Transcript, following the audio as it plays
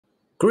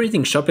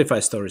Creating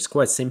Shopify store is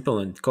quite simple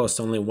and costs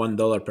only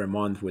 $1 per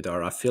month with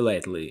our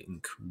affiliate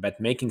link. But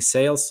making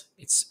sales,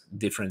 it's a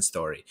different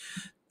story.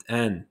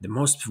 And the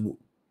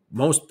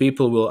most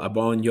people will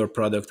abandon your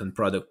product and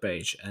product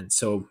page, and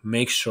so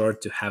make sure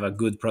to have a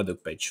good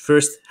product page.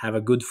 First, have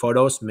a good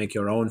photos, make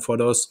your own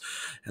photos,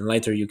 and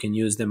later you can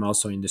use them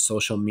also in the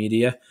social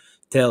media.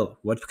 Tell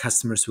what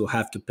customers will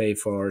have to pay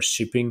for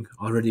shipping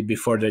already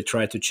before they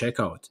try to check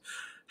out.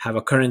 Have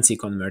a currency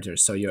converter,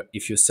 so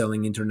if you're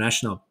selling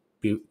international,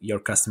 your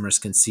customers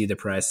can see the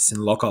prices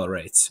in local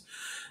rates.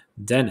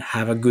 Then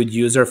have a good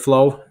user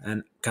flow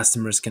and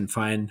customers can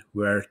find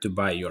where to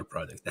buy your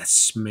product.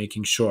 That's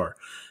making sure.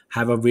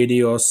 Have a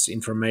videos,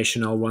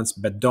 informational ones,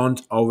 but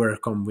don't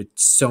overcome with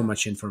so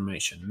much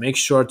information. Make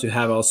sure to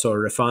have also a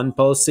refund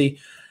policy.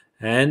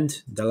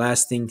 And the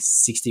last thing,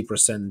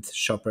 60%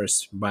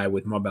 shoppers buy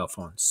with mobile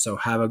phones. So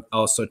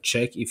also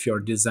check if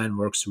your design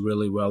works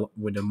really well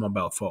with a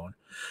mobile phone.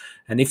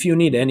 And if you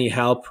need any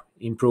help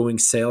improving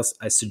sales,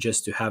 I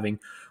suggest to having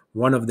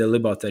one of the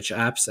LiboTouch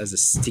apps as a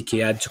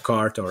sticky add to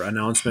cart or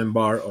announcement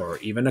bar or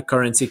even a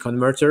currency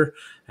converter,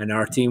 and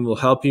our team will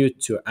help you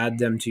to add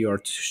them to your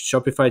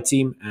Shopify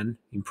team and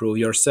improve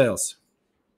your sales.